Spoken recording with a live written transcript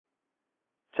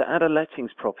To add a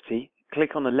lettings property,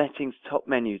 click on the Lettings top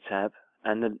menu tab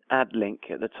and the Add link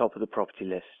at the top of the property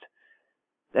list.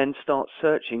 Then start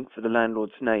searching for the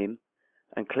landlord's name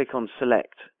and click on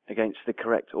Select against the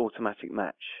correct automatic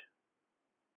match.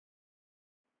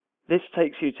 This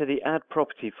takes you to the Add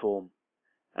Property form,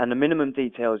 and the minimum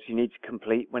details you need to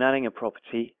complete when adding a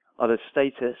property are the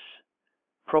status,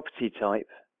 property type,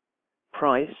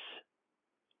 price,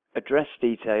 address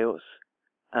details,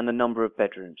 and the number of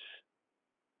bedrooms.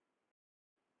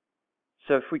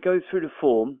 So if we go through the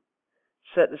form,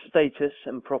 set the status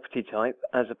and property type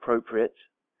as appropriate.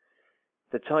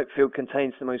 The type field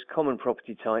contains the most common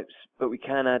property types, but we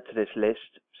can add to this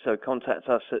list, so contact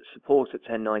us at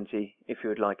support@1090 if you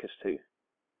would like us to.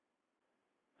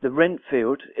 The rent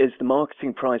field is the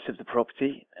marketing price of the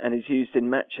property and is used in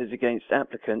matches against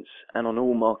applicants and on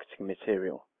all marketing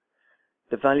material.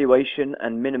 The valuation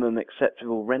and minimum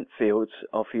acceptable rent fields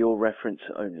are for your reference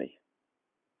only.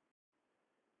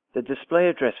 The display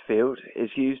address field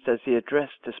is used as the address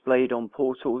displayed on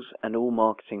portals and all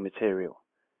marketing material.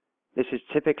 This is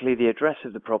typically the address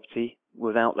of the property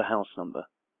without the house number.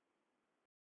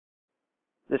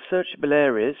 The searchable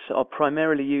areas are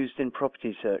primarily used in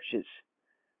property searches.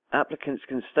 Applicants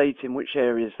can state in which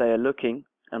areas they are looking,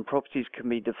 and properties can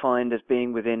be defined as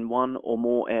being within one or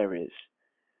more areas.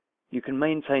 You can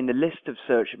maintain the list of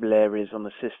searchable areas on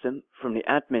the system from the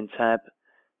Admin tab,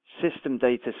 System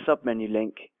Data submenu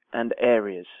link, and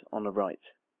Areas on the right.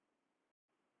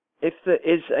 If the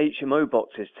Is HMO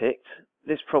box is ticked,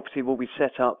 this property will be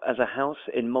set up as a house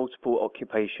in multiple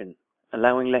occupation,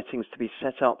 allowing lettings to be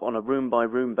set up on a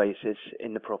room-by-room basis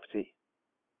in the property.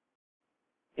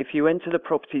 If you enter the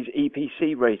property's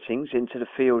EPC ratings into the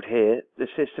field here, the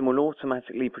system will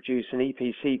automatically produce an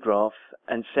EPC graph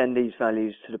and send these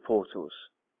values to the portals.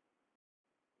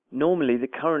 Normally, the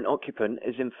current occupant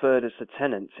is inferred as the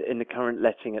tenant in the current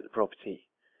letting at the property.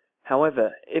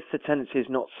 However, if the tenancy is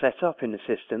not set up in the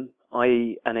system,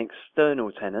 i.e. an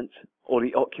external tenant, or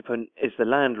the occupant is the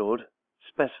landlord,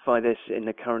 specify this in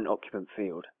the current occupant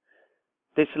field.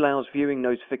 This allows viewing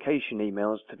notification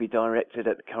emails to be directed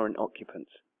at the current occupant.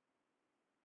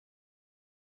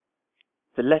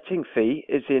 The letting fee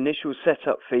is the initial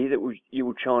setup fee that you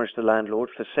will charge the landlord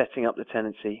for setting up the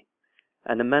tenancy,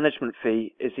 and the management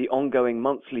fee is the ongoing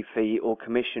monthly fee or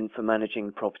commission for managing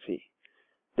the property.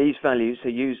 These values are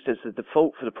used as the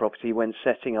default for the property when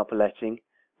setting up a letting,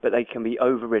 but they can be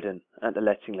overridden at the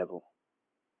letting level.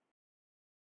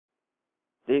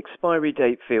 The expiry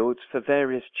date fields for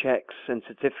various checks and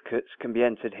certificates can be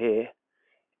entered here.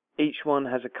 Each one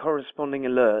has a corresponding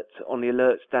alert on the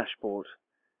Alerts dashboard,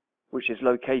 which is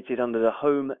located under the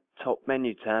Home top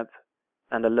menu tab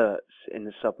and Alerts in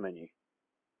the submenu.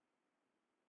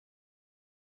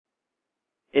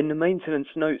 In the Maintenance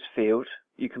Notes field,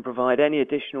 you can provide any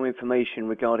additional information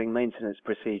regarding maintenance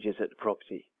procedures at the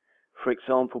property, for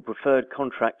example, preferred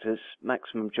contractors,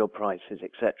 maximum job prices,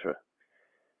 etc.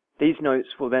 These notes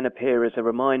will then appear as a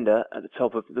reminder at the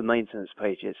top of the maintenance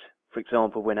pages, for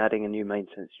example, when adding a new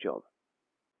maintenance job.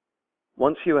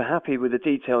 Once you are happy with the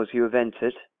details you have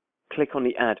entered, click on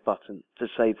the Add button to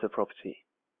save the property.